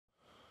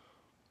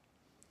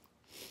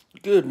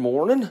Good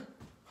morning.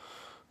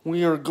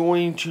 We are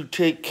going to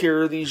take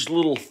care of these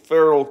little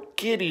feral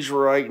kitties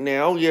right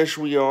now. Yes,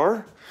 we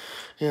are.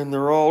 And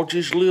they're all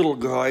just little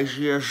guys.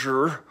 Yes,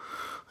 sir.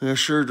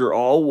 Yes, sir. They're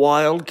all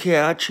wild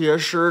cats.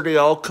 Yes, sir. They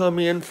all come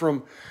in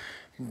from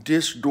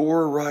this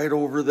door right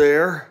over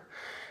there.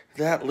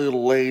 That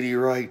little lady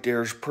right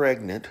there is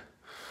pregnant.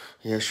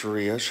 Yes, her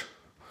is.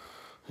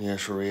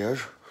 Yes, her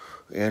is.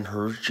 And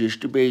her's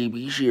just the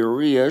babies.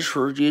 Here is.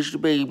 Her's just the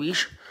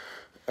babies.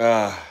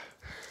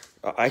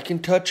 I can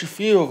touch a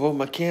few of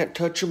them. I can't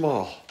touch them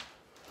all.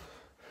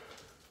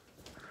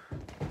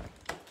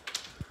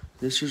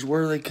 This is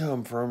where they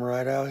come from,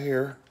 right out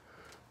here.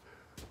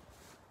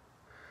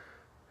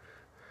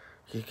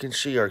 You can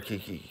see our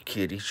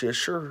kitties. Yes,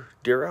 sir.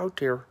 They're out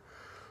there.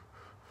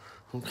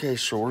 Okay,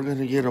 so we're going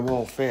to get them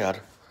all fed.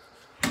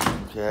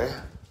 Okay.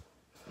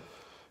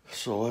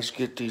 So let's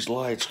get these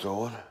lights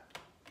going.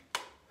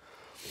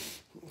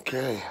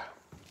 Okay.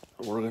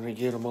 We're going to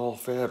get them all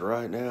fed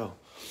right now.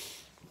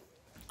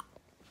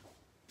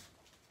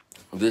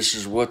 This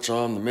is what's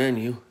on the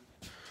menu.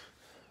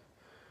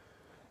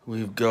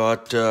 We've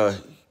got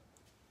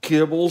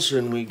kibbles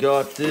and we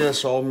got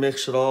this. I'll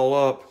mix it all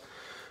up.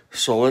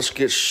 So let's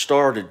get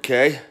started,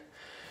 okay?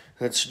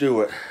 Let's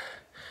do it.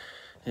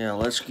 Yeah,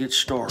 let's get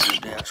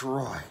started. That's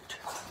right.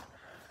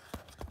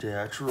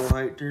 That's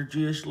right. They're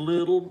just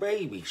little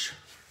babies.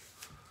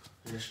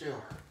 Yes, they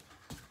are.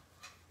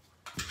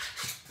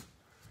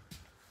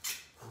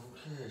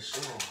 Okay,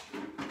 so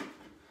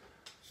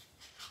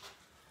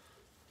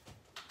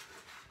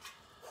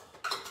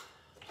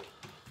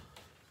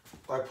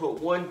I put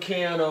 1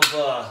 can of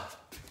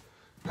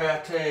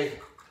pate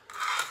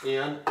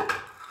in,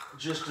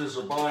 just as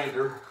a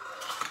binder.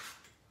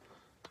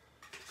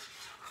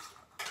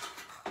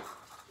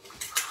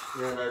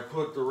 And I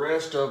put the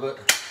rest of it,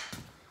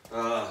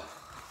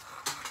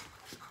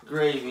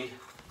 gravy.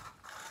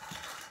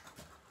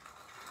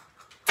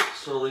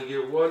 So they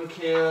get 1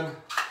 can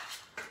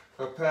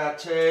of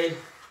pate,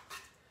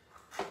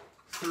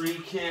 3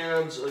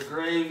 cans of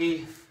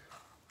gravy,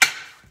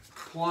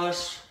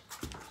 plus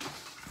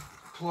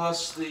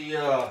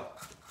the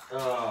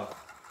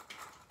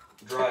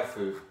dry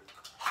food.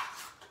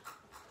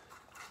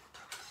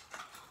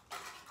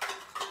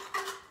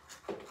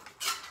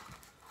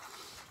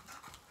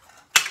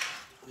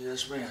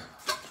 Yes, ma'am.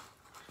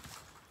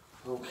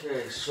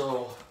 Okay,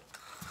 so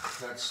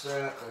that's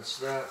that, that's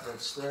that,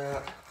 that's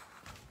that.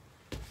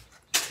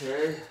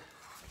 Okay.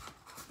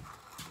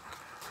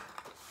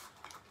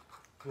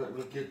 Let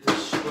me get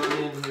this spun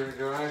in here,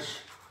 guys.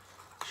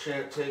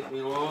 Shan't take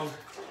me long.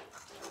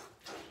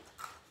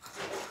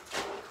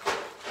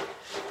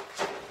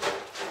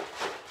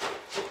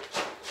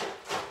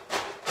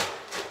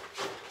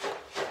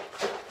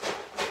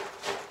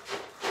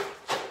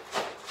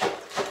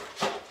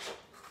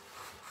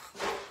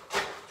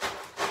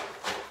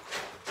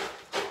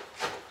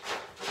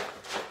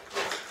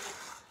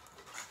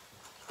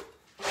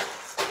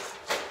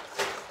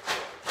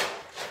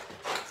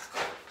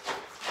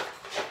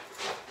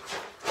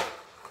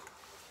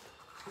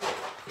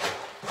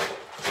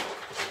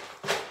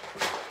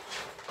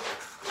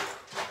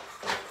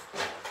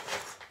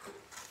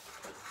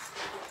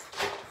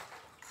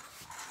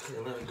 Okay,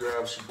 let me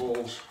grab some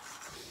bowls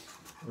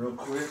real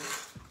quick.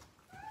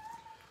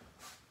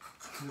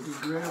 Let me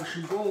grab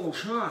some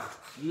bowls, huh?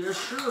 Yes,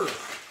 sir.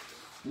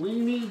 We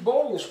need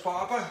bowls,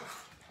 Papa.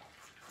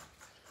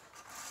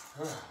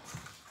 You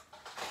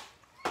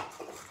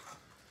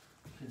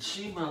can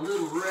see my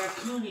little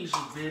raccoonies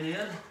have been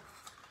in.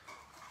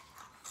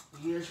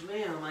 Yes,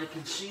 ma'am, I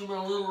can see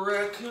my little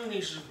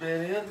raccoonies have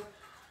been in.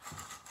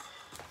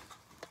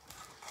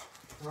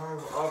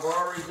 I've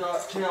already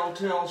got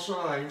telltale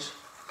signs.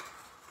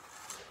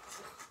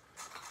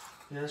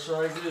 Yes,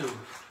 I do.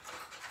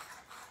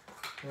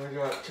 I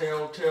got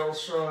telltale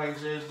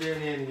signs they've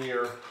been in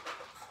here.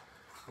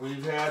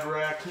 We've had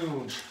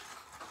raccoons.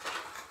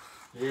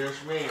 Yes,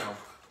 ma'am.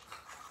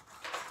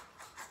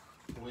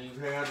 We've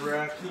had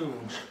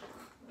raccoons.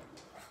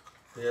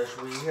 Yes,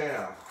 we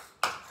have.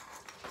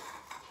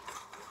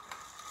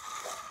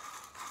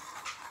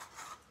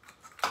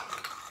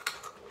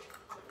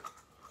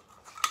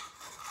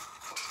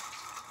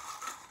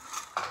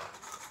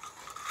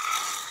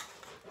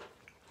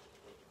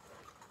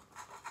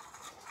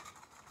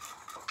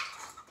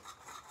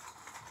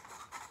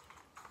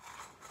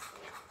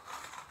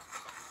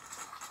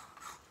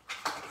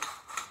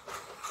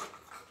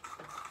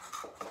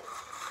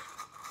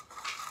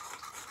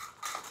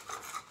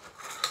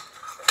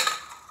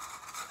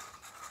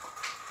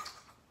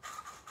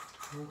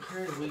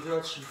 Okay, we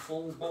got some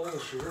full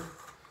bowls here.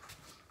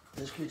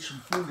 Let's get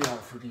some food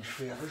out for these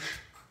fellas.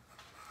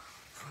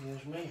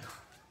 Yes, ma'am.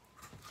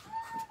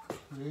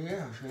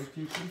 Yes, let's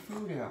get some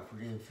food out for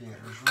them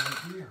fellas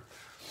right here.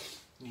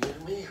 Yes,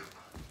 ma'am.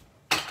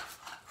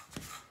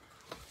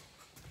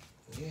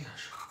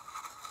 Yes.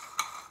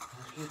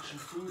 Let's get some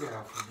food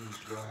out for these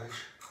guys.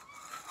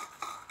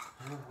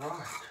 All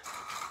right.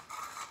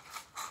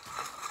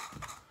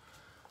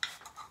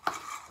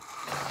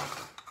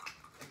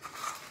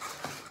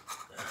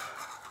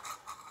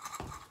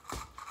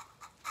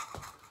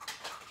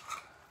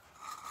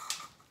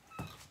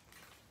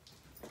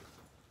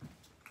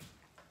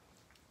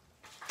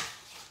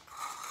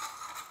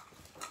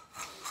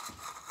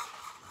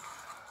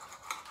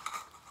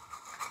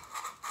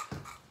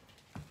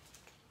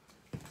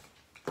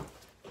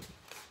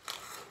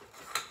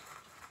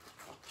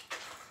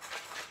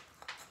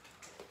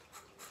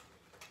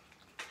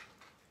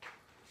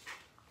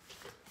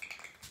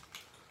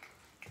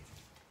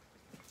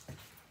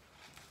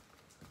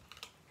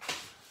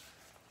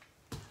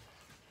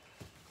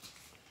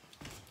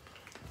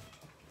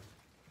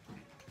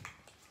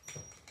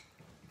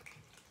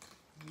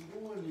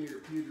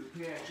 Peter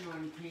patch on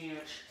your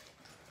pants.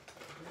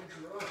 That's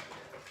right.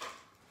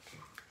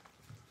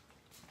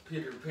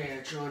 Peter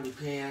patch on your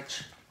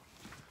pants.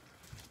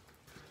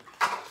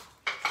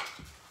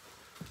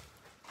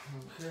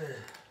 Okay.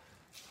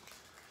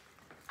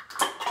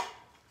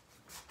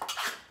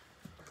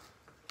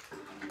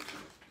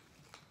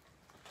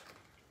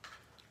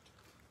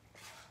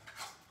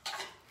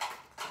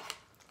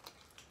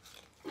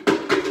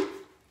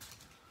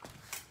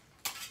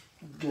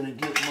 Gonna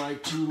get my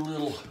two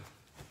little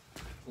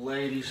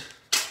ladies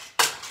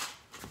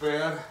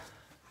fed.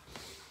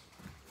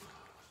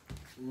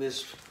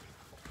 Miss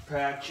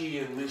Patchy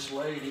and Miss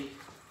Lady.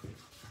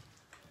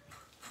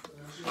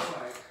 That's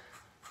right.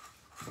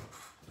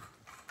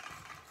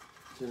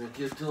 Gonna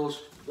get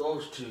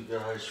those two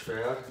guys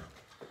fed.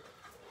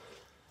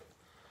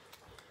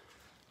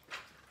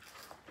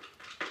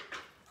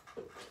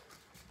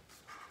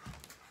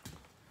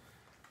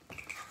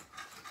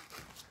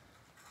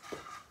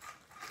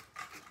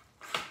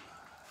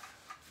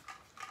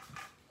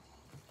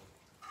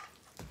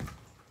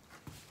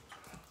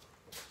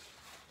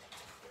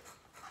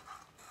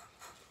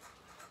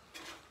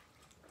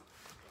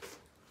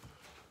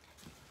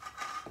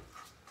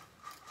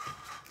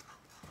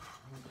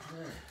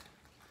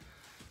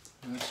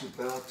 That's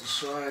about the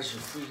size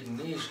of feeding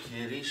these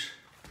kitties.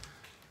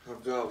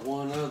 I've got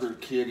one other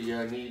kitty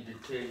I need to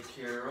take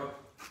care of,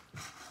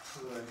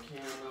 but I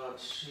cannot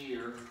see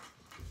her.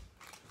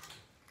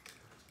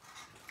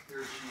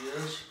 Here she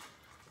is.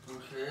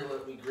 Okay,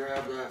 let me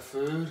grab that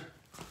food.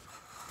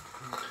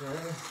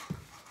 Okay.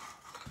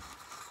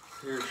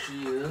 Here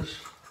she is.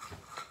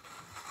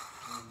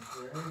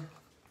 Okay.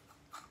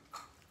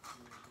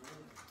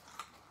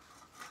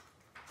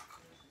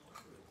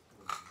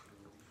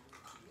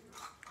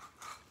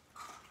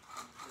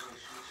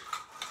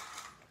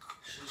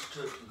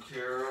 Taken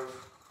care of.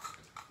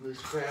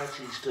 Miss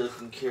Patchy's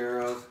taken care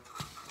of.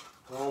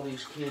 All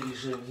these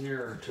kitties in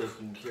here are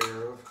taken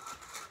care of.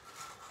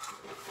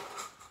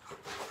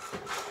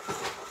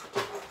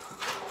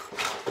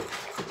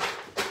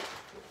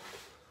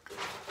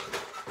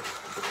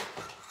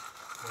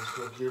 Let's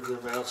go give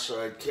them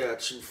outside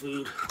cats some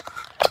food.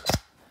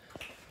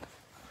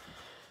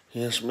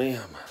 Yes,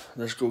 ma'am.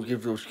 Let's go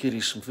give those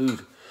kitties some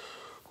food.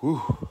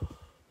 Whew.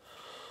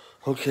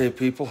 Okay,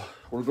 people,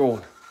 we're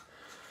going.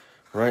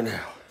 Right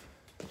now.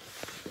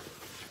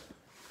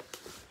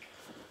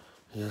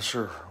 Yes,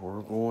 sir. We're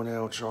going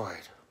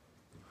outside.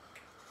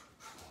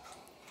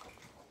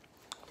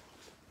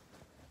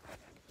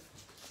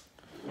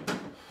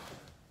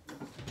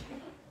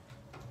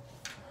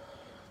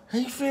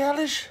 Hey,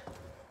 fellas.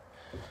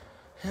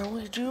 How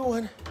we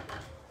doing?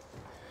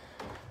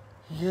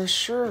 Yes,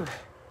 sir.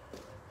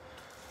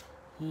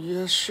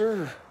 Yes,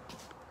 sir.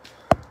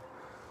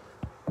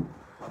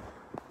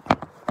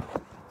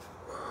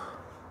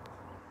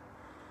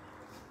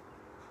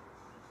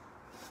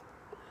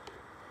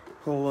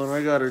 Hold on,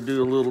 I gotta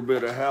do a little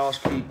bit of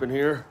housekeeping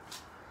here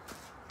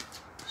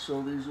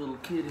so these little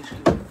kitties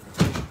can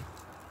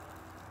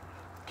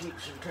keep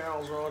some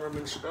towels on them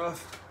and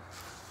stuff.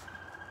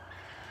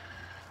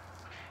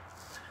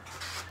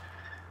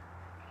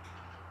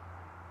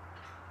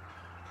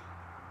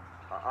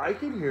 I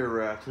can hear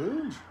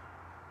raccoons.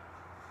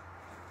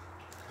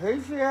 Hey,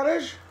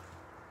 fellas.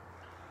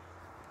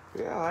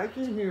 Yeah, I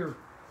can hear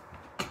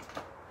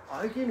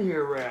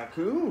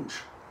raccoons.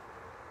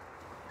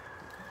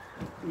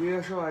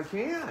 Yes, I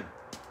can.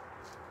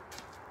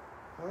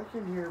 I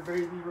can hear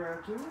baby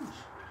raccoons.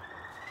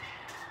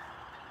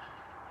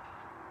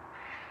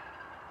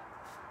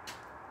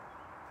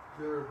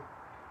 They're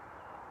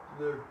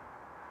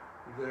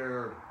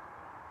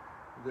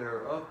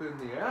up in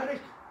the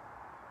attic.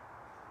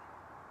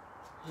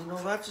 You know,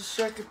 that's the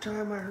second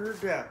time I heard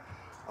that.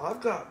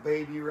 I've got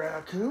baby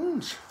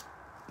raccoons.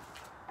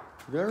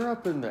 They're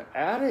up in the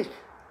attic.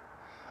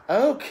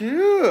 Oh,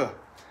 cool.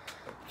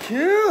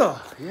 Cool.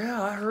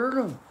 Yeah, I heard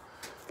them.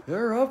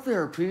 They're up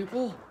there,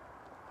 people.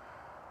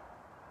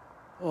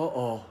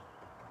 Uh-oh.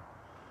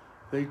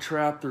 They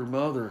trapped their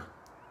mother.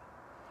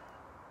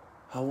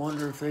 I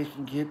wonder if they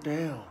can get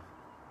down.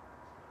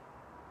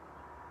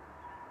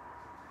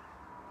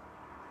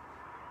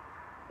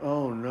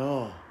 Oh,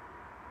 no.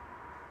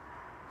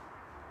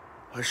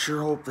 I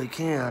sure hope they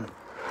can.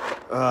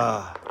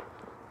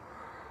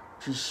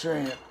 Just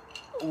saying,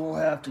 we'll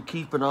have to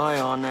keep an eye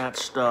on that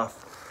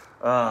stuff.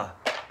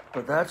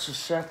 But that's the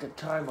second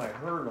time I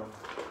heard them.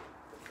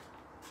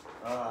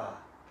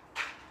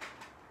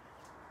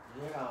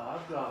 Yeah,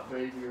 I've got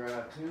baby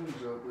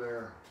raccoons up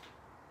there.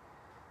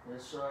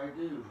 Yes, I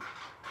do.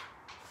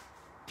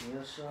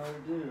 Yes, I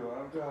do.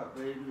 I've got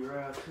baby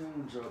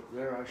raccoons up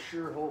there. I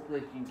sure hope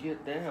they can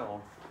get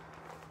down.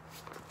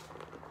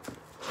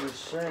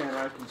 Just saying,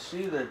 I can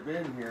see they've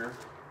been here.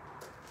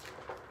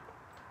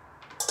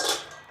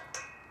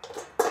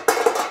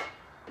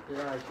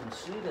 Yeah, I can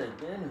see they've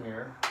been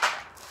here.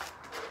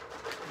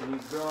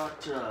 We've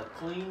got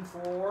clean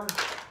floor,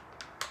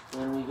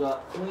 and we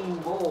got clean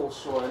bowls,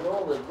 so I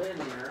know they've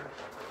been here.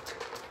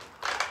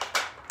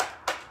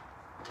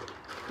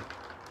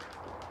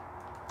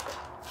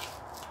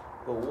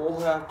 But we'll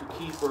have to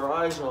keep our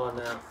eyes on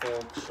that,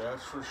 folks,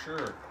 that's for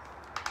sure.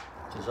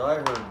 Because I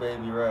heard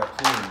baby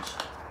raccoons.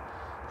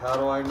 How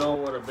do I know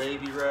what a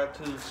baby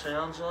raccoon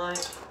sounds like?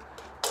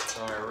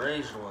 I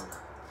raised one.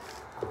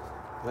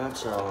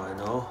 That's how I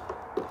know.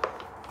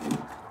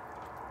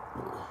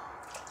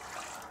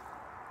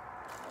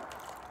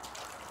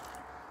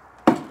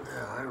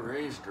 Yeah, I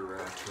raised a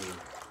raccoon.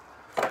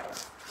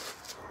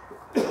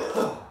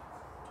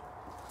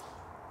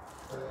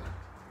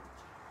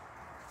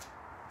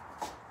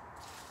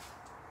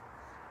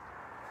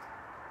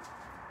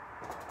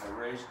 I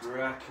raised a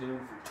raccoon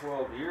for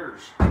 12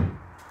 years.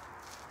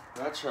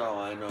 That's how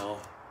I know.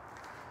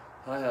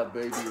 I have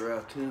baby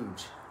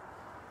raccoons.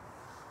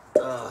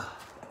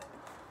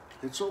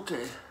 It's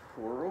okay.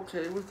 We're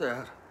okay with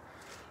that.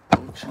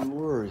 Don't you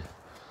worry.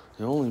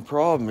 The only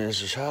problem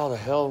is how the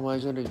hell am I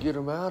going to get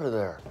them out of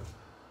there?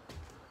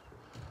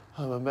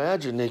 I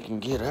imagine they can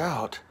get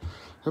out.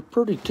 They're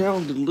pretty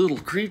talented little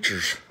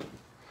creatures.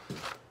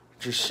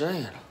 Just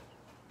saying.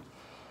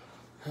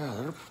 Yeah,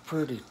 they're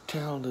pretty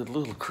talented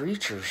little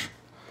creatures.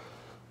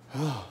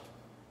 Oh.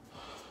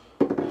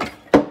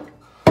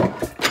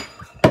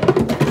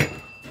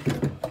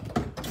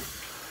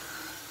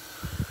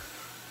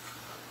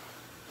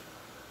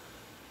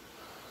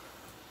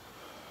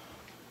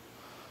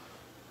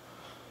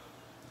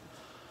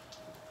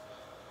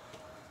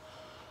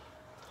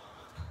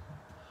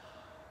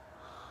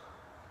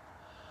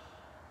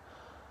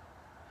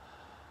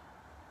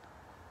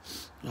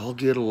 I'll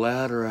get a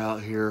ladder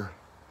out here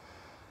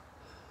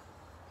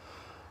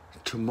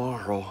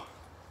tomorrow,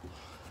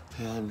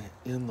 and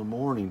in the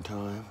morning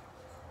time,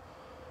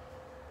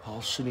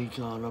 I'll sneak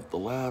on up the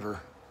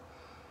ladder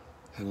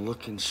and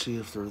look and see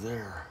if they're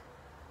there.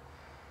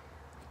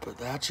 But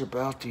that's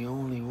about the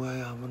only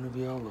way I'm gonna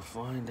be able to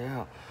find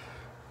out.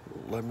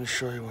 Let me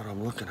show you what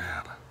I'm looking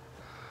at.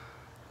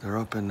 They're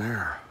up in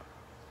there.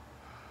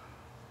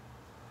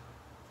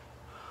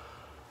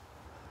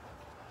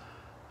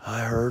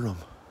 I heard them.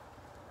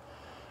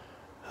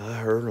 I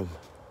heard them.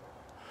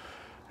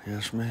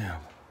 Yes,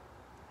 ma'am.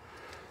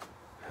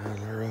 Yeah,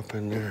 they're up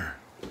in there.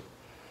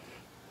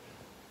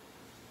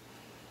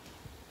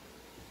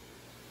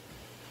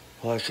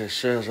 Like I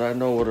says, I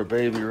know what a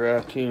baby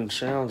raccoon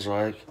sounds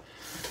like.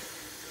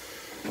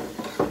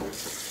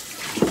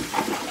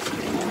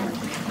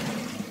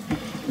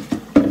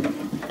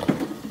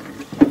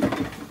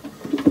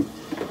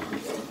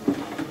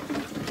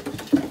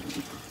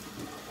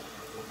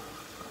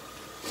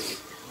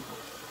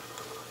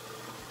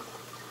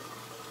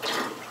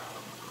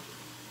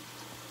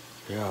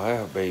 Yeah, I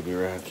have baby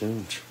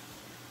raccoons.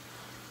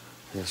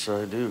 Yes,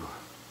 I do.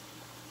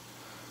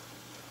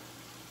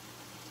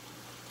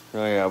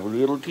 I have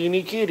little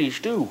teeny kitties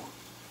too.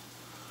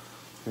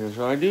 Yes,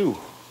 I do.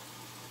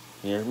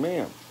 Yes,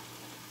 ma'am.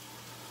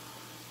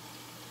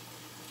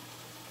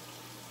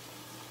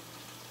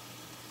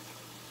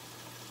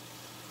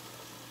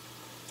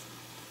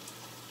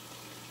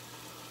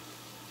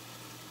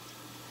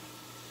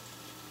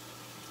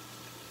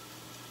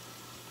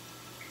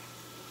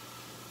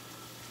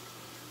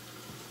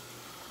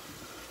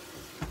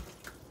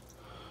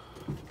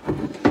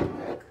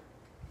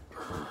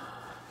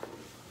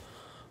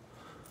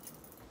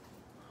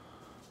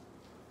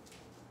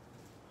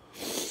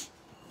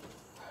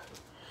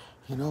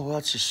 You know,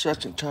 that's the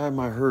second time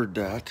I heard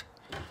that.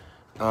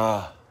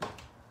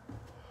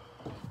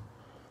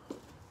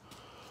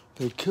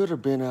 They could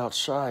have been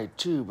outside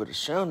too, but it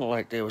sounded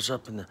like they was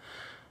up in the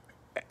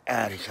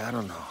attic. I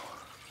don't know.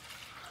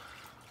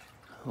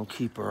 We'll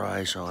keep our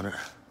eyes on it.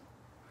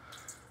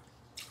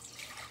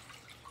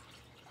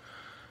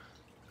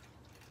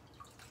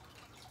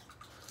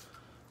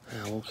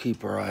 Yeah, we'll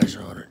keep our eyes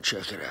on it and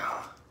check it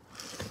out.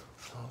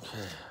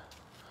 Okay.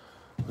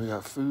 We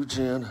got foods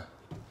in.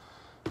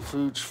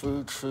 Foods.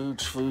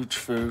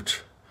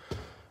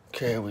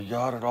 Okay, we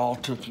got it all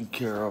taken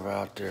care of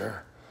out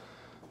there.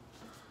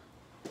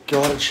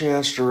 Got a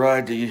chance to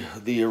ride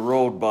the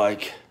road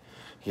bike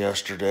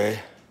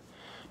yesterday.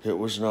 It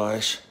was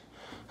nice.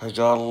 I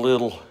got a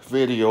little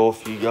video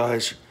if you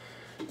guys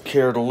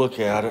care to look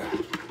at it.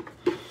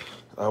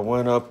 I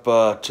went up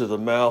to the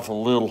mouth of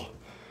Little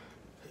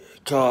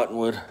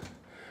Cottonwood,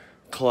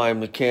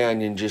 climbed the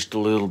canyon just a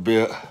little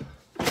bit.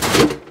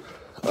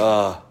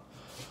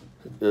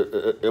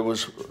 It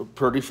was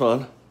pretty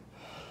fun.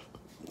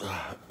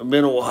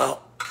 Been a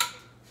while.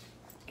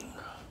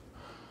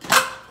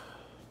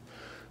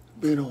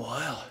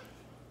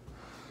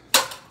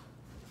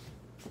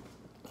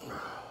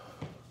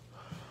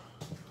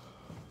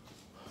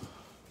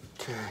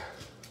 Okay.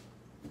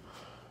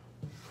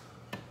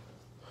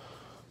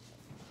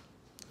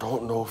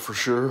 Don't know for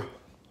sure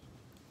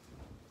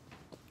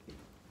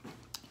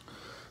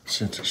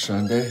since it's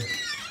Sunday,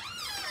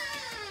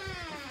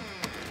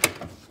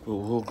 but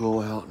we'll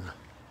go out and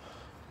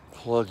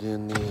plug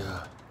in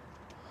the,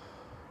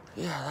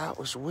 yeah, that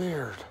was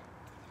weird.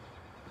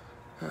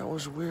 That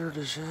was weird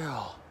as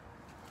hell.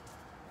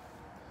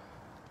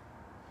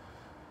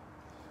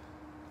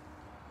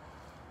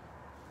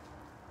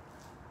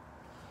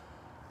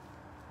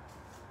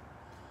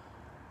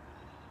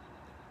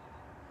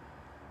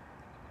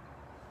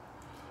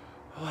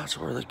 Oh, that's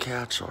where the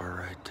cats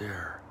are right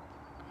there.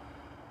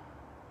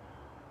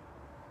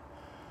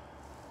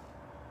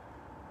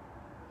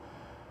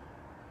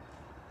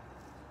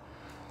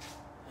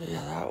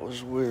 Yeah, that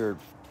was weird,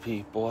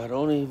 people. I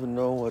don't even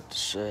know what to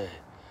say.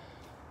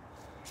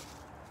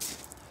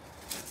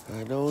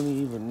 I don't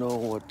even know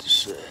what to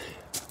say.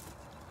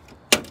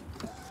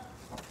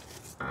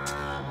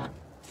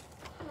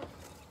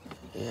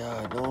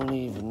 Yeah, I don't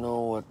even know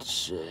what to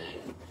say.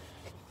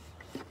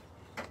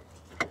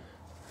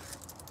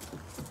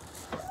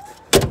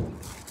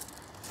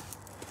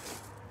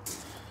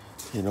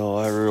 You know,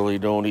 I really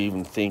don't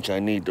even think I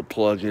need to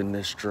plug in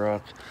this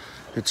truck.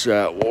 It's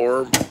that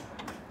warm.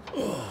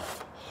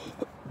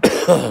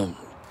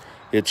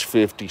 It's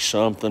 50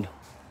 something.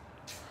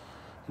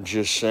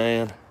 Just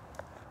saying.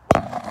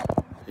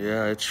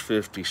 Yeah, it's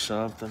 50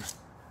 something.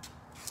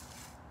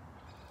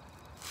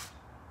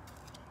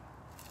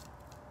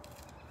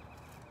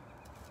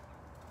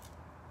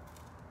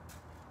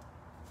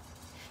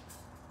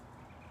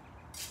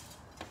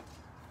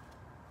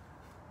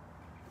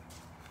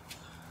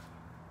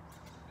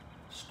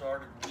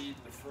 Started weeding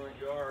the front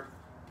yard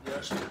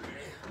yesterday.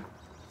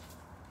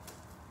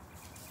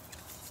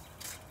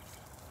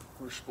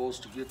 We're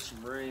supposed to get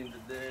some rain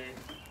today.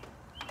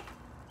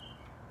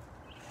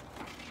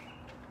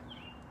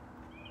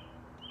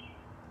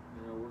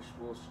 Yeah, we're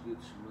supposed to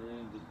get some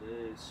rain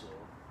today, so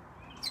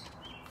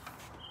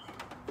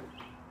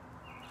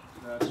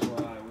that's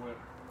why I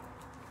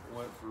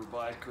went for a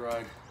bike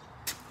ride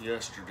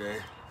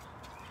yesterday,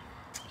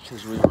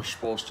 because we were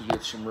supposed to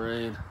get some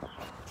rain.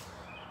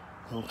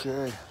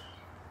 Okay.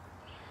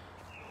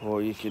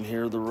 Well, you can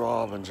hear the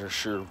robins are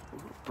sure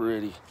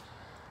pretty.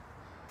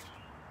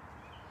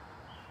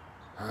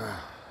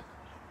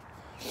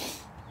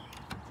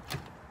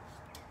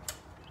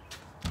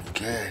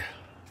 Okay.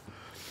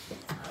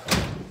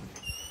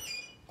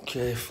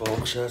 Okay,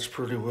 folks, that's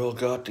pretty well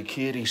got the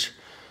kitties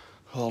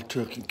all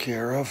taken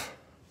care of.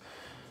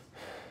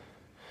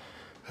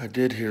 I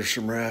did hear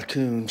some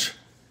raccoons.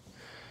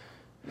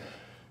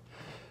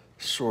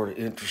 Sort of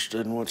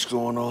interested in what's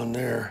going on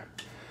there.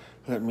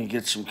 Let me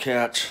get some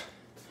cats.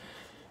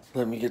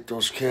 Let me get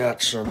those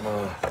cats some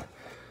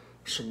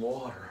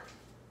water,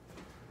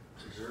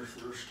 because they're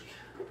thirsty.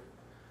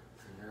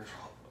 And there's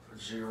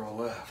 0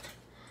 left.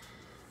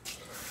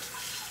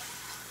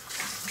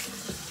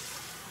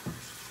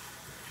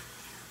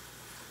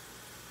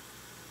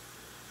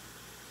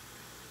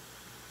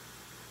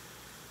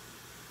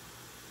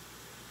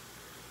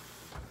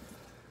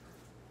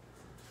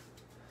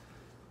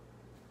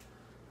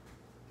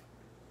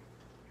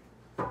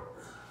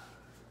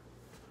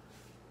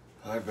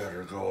 I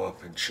better go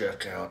up and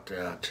check out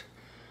that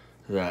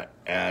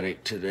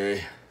attic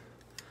today.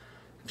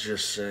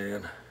 Just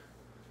saying.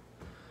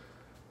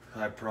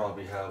 I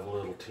probably have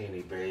little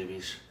teeny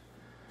babies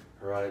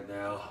right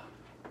now.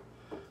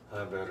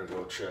 I better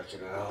go check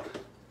it out.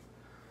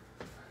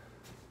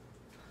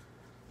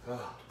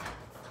 Oh.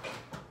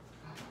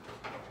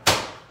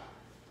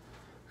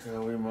 Yeah,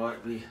 we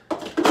might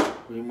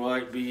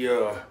be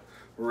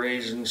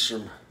raising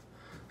some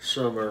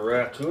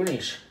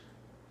raccoonies.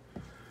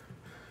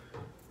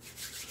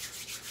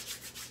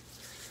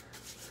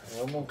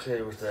 I'm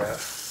okay with that.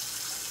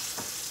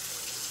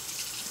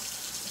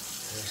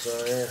 Yes, I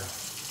am.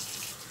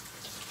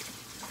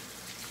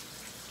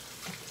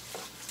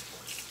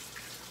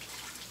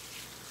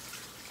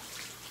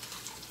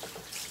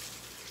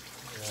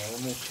 Yeah,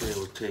 I'm okay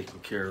with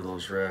taking care of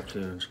those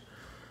raccoons.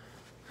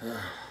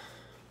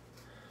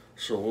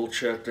 So we'll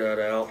check that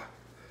out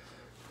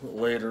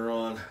later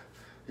on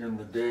in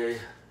the day.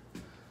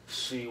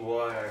 See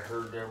why I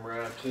heard them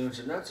raccoons.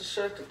 And that's the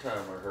second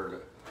time I heard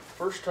it.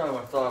 First time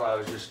I thought I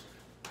was just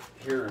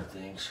hearing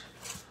things,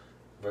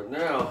 but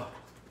now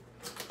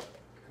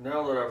that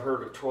I've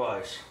heard it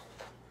twice,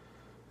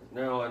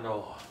 now I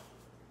know.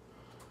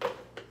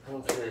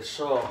 Okay,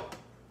 so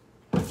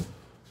I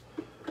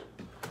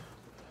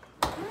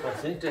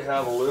think they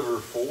have a litter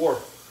of 4.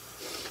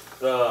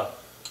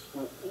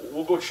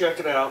 We'll go check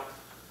it out.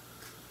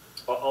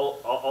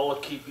 I'll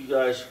keep you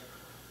guys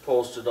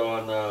posted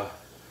on the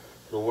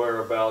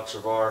whereabouts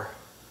of our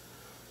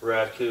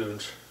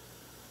raccoons.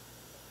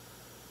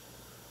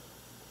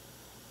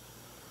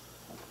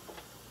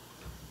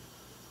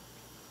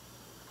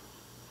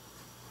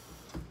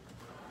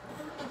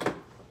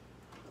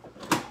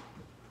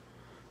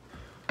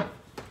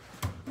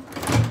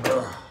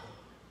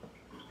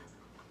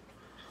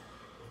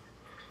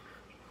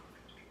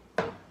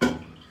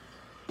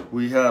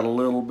 We had a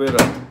little bit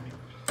of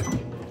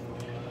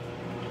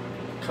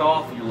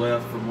coffee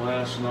left from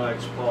last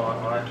night's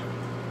pot.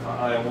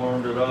 I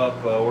warmed it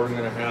up. We're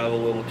gonna have a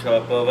little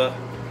cup of it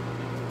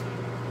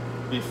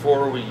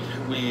before we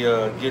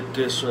get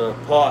this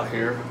pot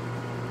here.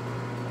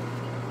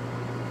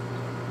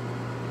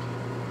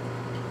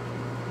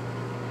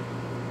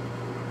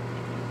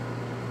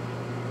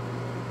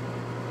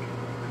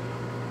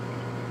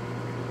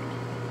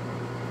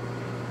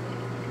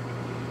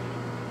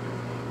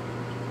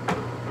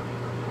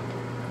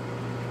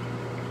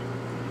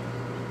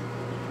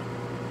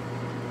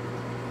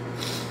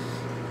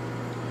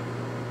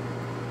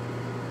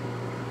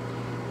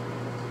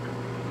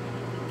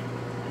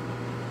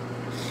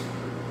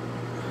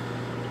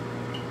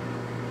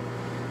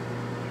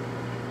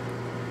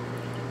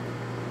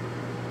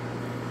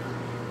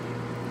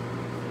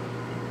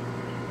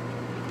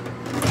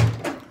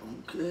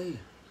 Okay.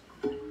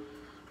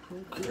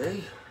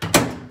 Okay.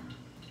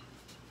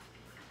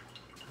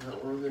 Now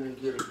we're gonna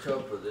get a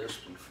cup of this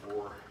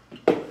before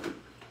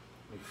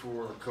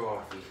the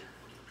coffee.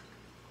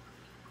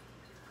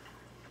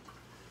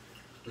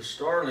 The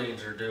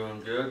starlings are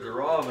doing good. The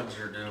robins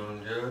are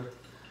doing good.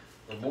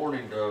 The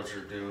mourning doves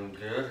are doing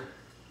good.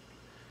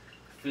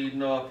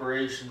 Feeding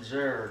operations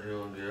there are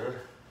doing good.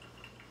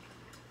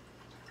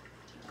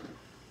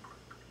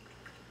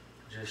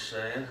 Just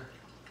saying.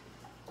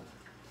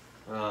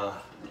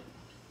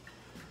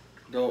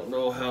 Don't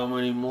know how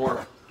many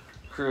more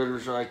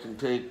critters I can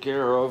take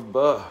care of,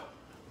 but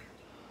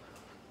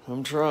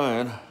I'm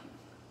trying.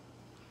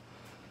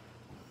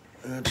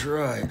 That's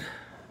right.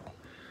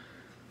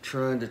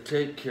 Trying to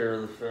take care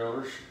of the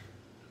fellers.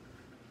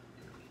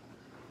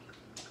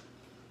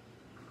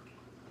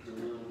 The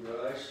little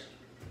guys.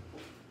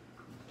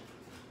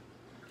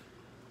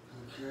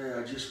 Okay,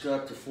 I just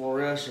got the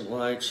fluorescent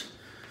lights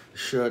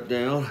shut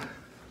down.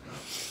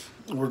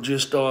 We're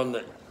just on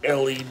the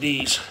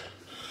LEDs.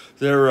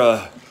 They're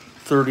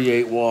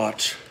 38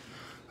 watts,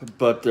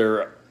 but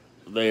they're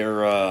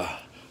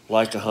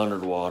like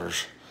 100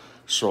 watts.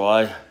 So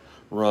I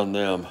run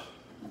them.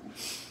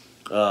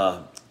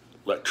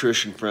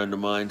 Electrician friend of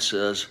mine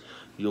says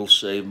you'll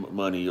save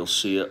money. You'll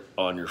see it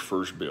on your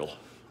first bill.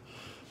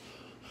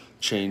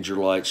 Change your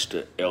lights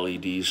to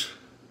LEDs.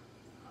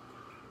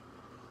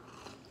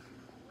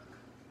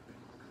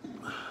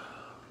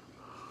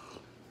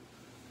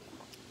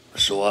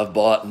 So I've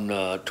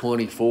bought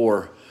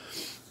 24.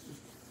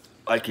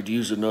 I could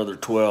use another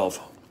 12,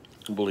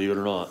 believe it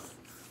or not.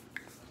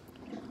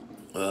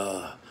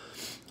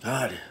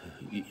 God,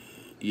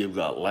 you've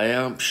got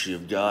lamps,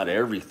 you've got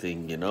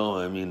everything, you know.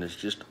 I mean, it's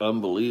just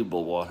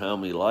unbelievable how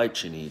many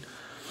lights you need.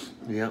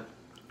 Yep.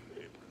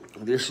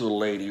 This little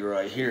lady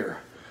right here.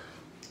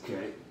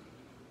 Okay.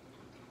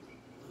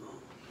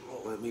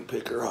 Well, let me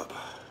pick her up.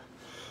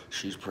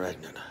 She's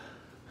pregnant.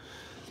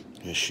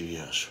 Yes, she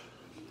is.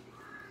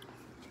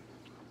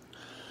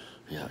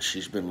 Yeah,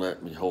 she's been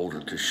letting me hold her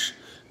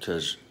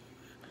because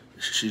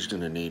she's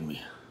gonna need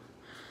me.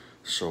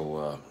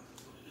 So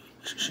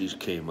she's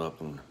came up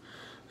and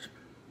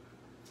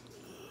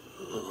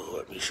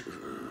let me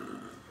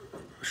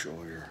show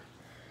her.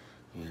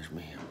 Yes,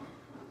 ma'am.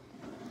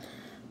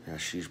 Yeah,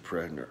 she's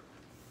pregnant.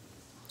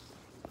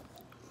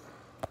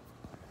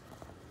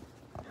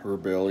 Her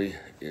belly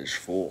is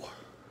full.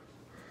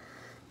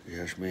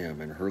 Yes, ma'am,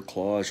 and her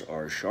claws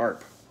are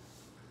sharp.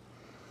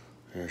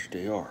 Yes,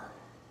 they are.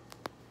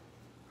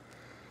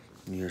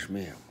 Yes,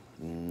 ma'am.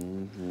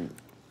 Mm-hmm.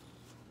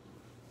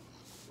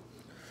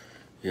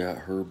 Yeah,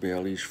 her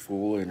belly's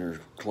full and her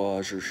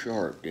claws are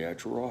sharp.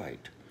 That's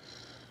right.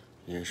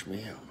 Yes,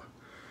 ma'am.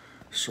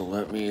 So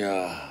let me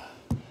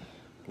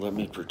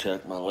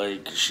protect my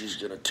leg because she's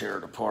gonna tear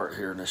it apart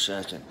here in a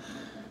second.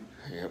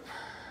 Yep.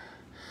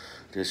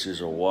 This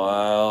is a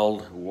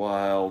wild,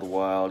 wild,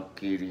 wild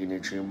kitty and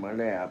it's in my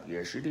lap.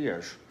 Yes, it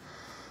is.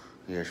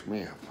 Yes,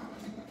 ma'am.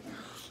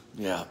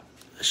 Yeah,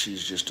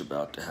 she's just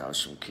about to have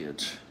some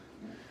kids.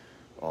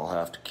 I'll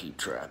have to keep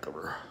track of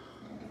her.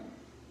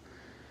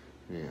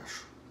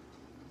 Yes.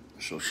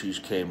 So she's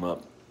came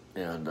up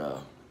and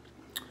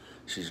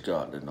she's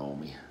gotten to know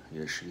me.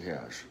 Yes, she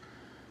has.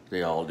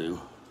 They all do.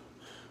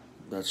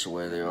 That's the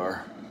way they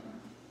are.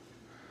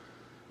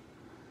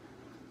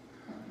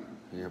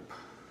 Yep.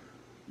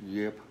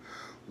 Yep.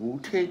 We'll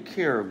take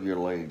care of you,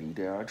 lady.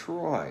 That's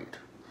right.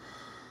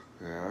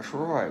 That's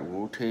right.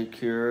 We'll take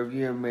care of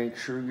you and make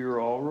sure you're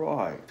all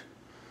right.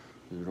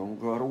 You don't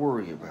gotta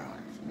worry about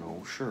it.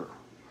 No, sir.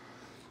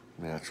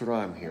 That's what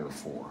I'm here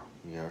for.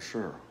 Yes,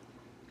 sir.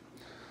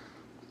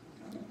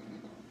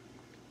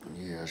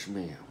 Yes,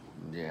 ma'am.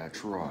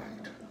 That's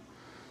right.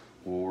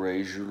 We'll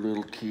raise your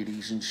little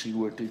kitties and see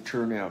what they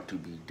turn out to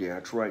be.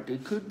 That's right. They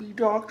could be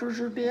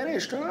doctors or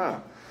dentists, huh?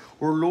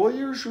 Or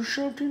lawyers or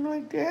something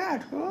like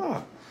that,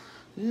 huh?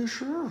 Yes,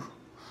 sir.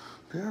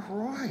 That's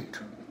right.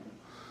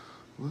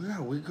 Well,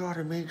 yeah, we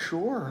gotta make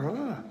sure,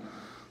 huh?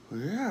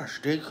 Yes,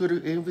 they could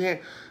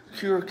invent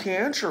cure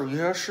cancer.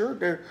 Yes, sir.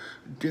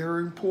 They're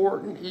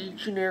important,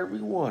 each and every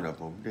one of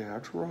them.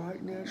 That's right,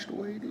 and that's the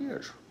way it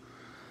is.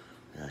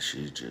 Yeah,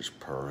 she's just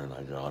purring.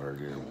 I got her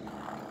here.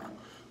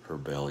 Her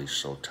belly's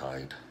so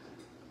tight.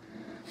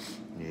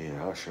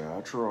 Yes,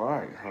 that's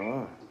right,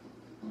 huh?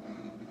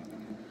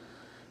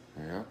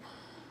 Yep.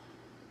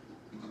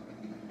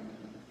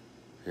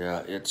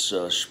 Yeah, it's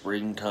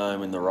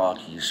springtime in the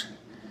Rockies.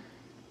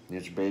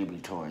 It's baby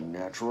time.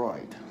 That's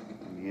right.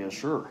 Yes,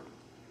 sir.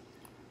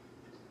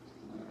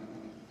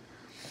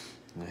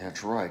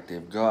 That's right.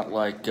 They've got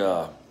like,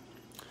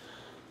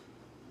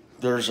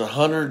 there's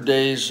 100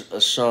 days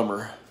of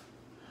summer.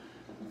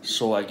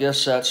 So I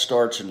guess that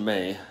starts in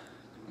May.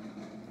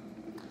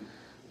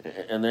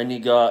 And then you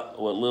got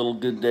what little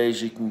good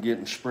days you can get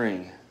in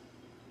spring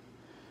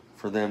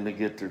for them to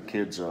get their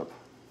kids up.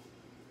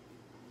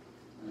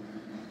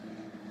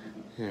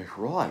 That's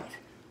right.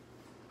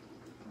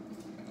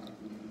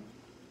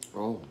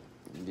 Oh,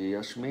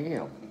 yes,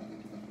 ma'am.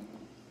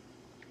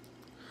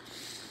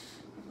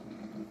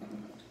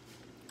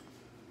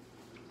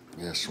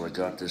 Yeah, so I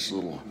got this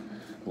little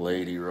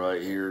lady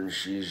right here, and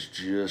she's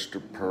just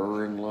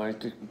purring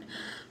like a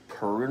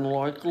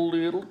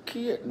little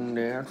kitten.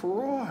 That's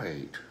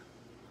right.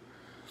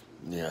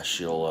 Yeah,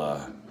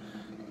 she'll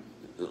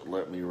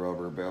let me rub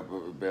her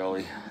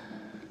belly.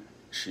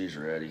 She's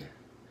ready.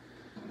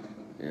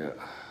 Yeah.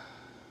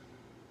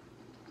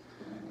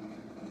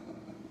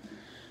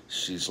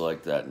 She's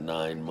like that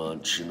 9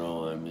 months, you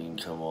know. I mean,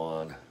 come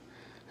on.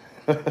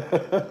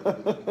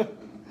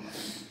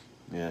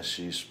 Yeah,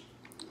 she's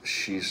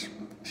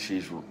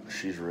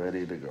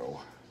ready to go.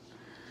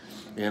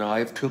 And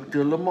I've took the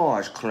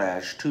Lamaze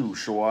class too,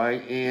 so I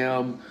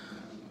am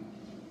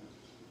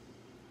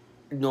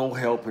no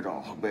help at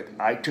all. But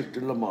I took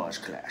the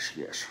Lamaze class,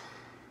 yes.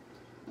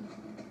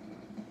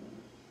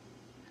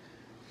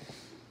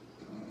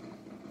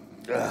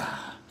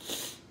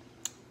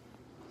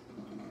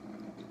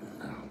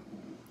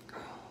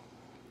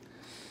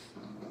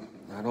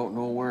 I don't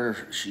know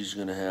where she's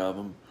gonna have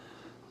them,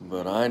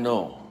 but I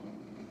know,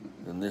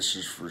 and this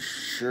is for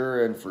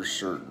sure and for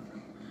certain,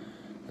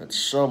 that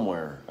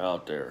somewhere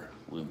out there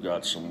we've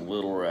got some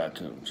little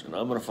raccoons, and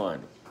I'm gonna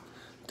find them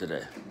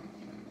today.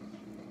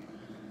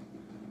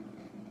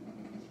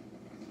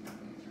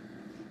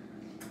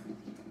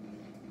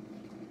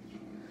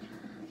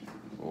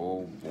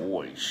 Oh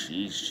boy,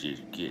 she's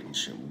just getting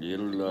some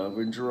little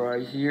lovin's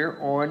right here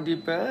on the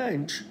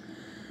bench.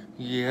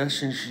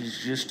 Yes, and she's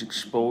just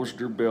exposed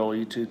her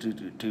belly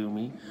to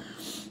me.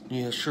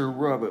 Yes, sir,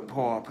 rub it,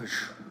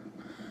 Popish.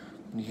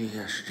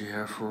 Yes,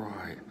 that's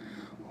right.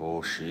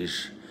 Oh,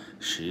 she's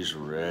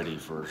ready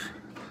for.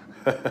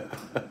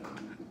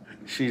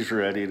 She's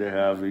ready to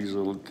have these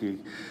little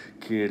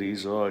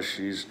kitties. Oh,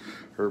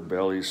 her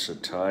belly's so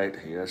tight.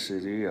 Yes,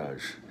 it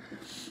is.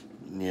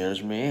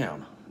 Yes,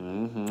 ma'am.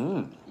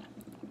 Mm-hmm.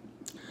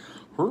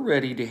 We're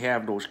ready to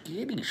have those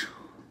kitties.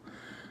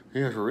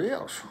 Yes, her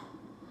is.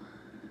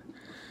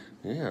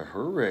 Yeah,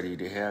 we're ready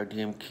to have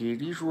them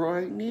kitties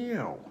right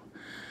now.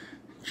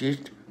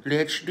 Just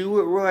let's do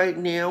it right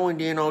now, and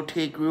then I'll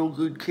take real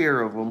good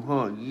care of them,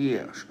 huh?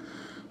 Yes.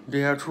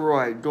 That's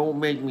right. Don't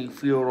make me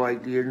feel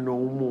like there's no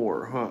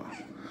more, huh?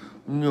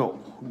 No,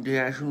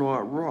 that's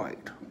not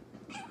right.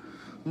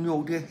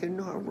 No, that's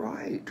not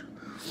right.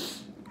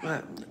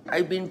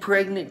 I've been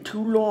pregnant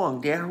too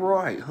long. That's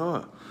right,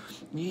 huh?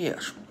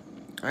 Yes.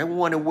 I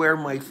want to wear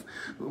my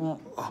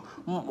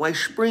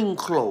spring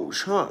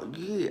clothes, huh?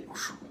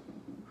 Yes.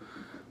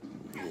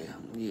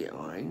 Yeah,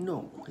 I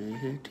know.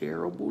 They're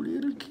terrible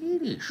little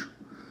kitties.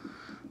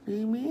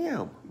 Hey,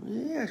 ma'am.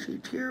 Yes, they're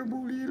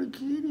terrible little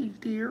kitties,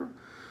 dear.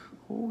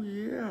 Oh,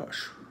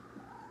 yes.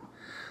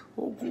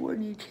 Oh, go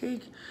on,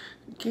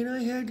 can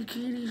I have the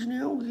kitties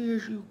now?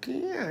 Yes, you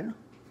can.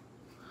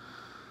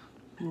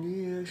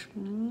 Yes.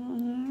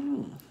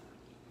 Mm-hmm.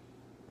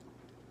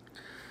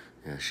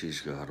 Yeah,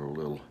 she's got her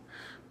little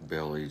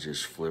belly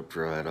just flipped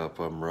right up.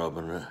 I'm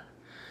rubbing it.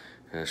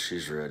 Yeah,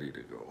 she's ready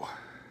to go.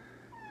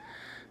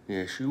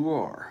 Yes, you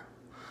are.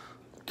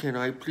 Can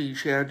I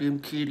please have them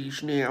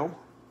kitties now?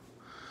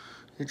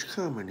 It's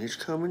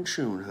coming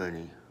soon,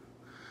 honey.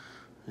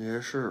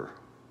 Yes, sir.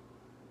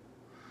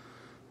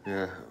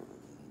 Yeah.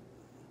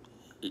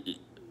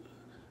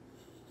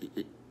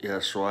 Yeah,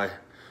 so I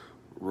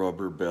rub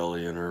her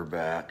belly and her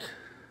back.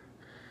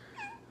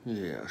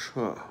 Yes,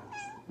 huh?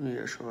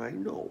 Yes, I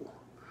know.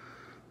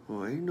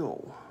 I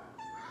know.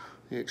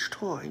 It's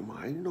time,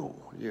 I know.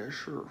 Yes,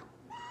 sir.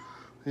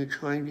 It's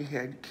time to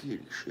have the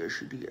kitties. Yes,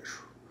 it is.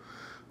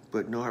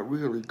 But not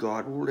really.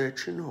 God will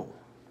let you know.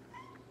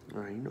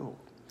 I know.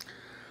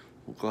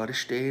 We've got to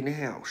stay in the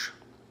house.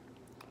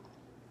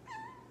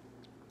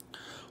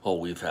 Oh,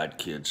 we've had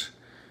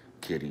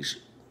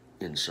kitties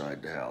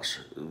inside the house.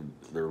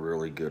 They're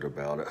really good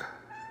about it.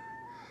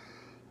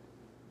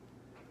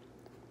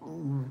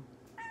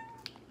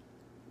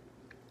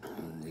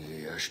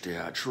 Yes,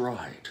 that's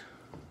right.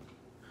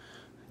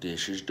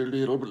 This is the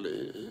little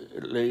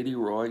lady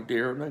right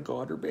there, and I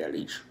got her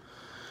bellies.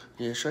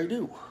 Yes, I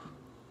do.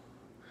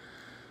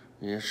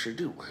 Yes, I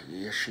do.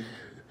 Yes,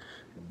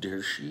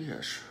 there she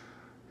is.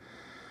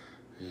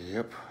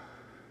 Yep.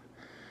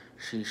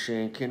 She's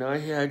saying, can I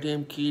have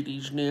them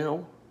kitties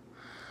now?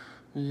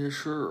 Yes,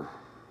 sir.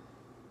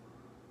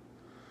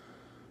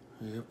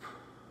 Yep.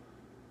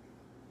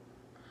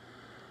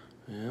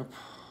 Yep.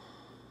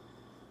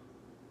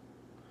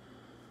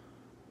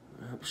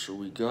 Yep, so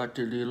we got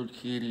the little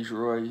kitties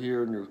right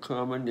here, and they're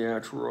coming.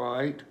 That's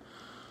right.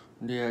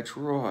 That's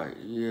right.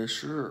 Yes,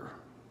 sir.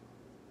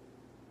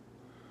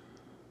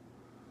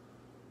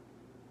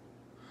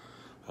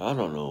 I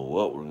don't know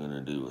what we're going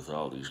to do with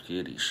all these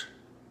kitties.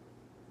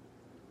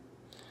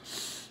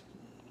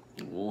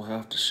 We'll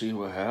have to see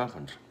what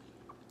happens.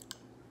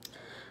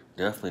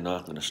 Definitely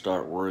not going to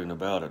start worrying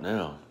about it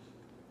now.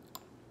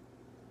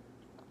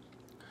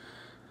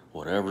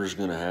 Whatever's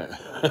going to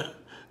happen.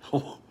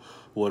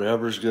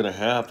 Whatever's going to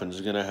happen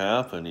is going to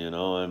happen, you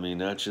know. I mean,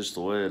 that's just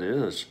the way it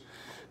is.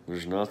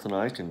 There's nothing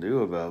I can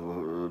do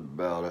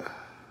about it.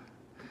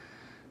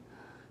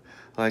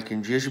 I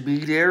can just be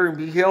there and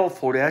be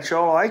helpful. That's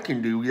all I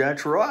can do.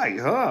 That's right,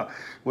 huh?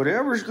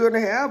 Whatever's gonna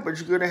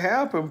happen's gonna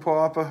happen,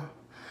 Papa.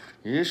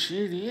 Yes,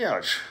 it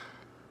is.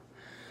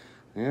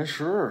 Yes,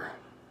 sir.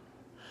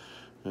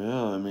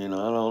 Yeah, I mean,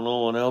 I don't know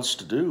what else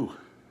to do.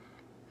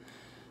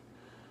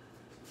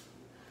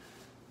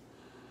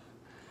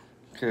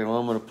 Okay, well,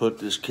 I'm gonna put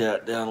this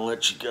cat down and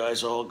let you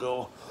guys all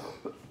go.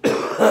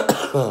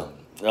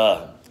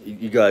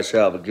 You guys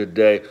have a good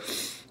day.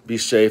 Be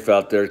safe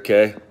out there,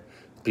 okay?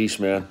 Peace,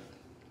 man.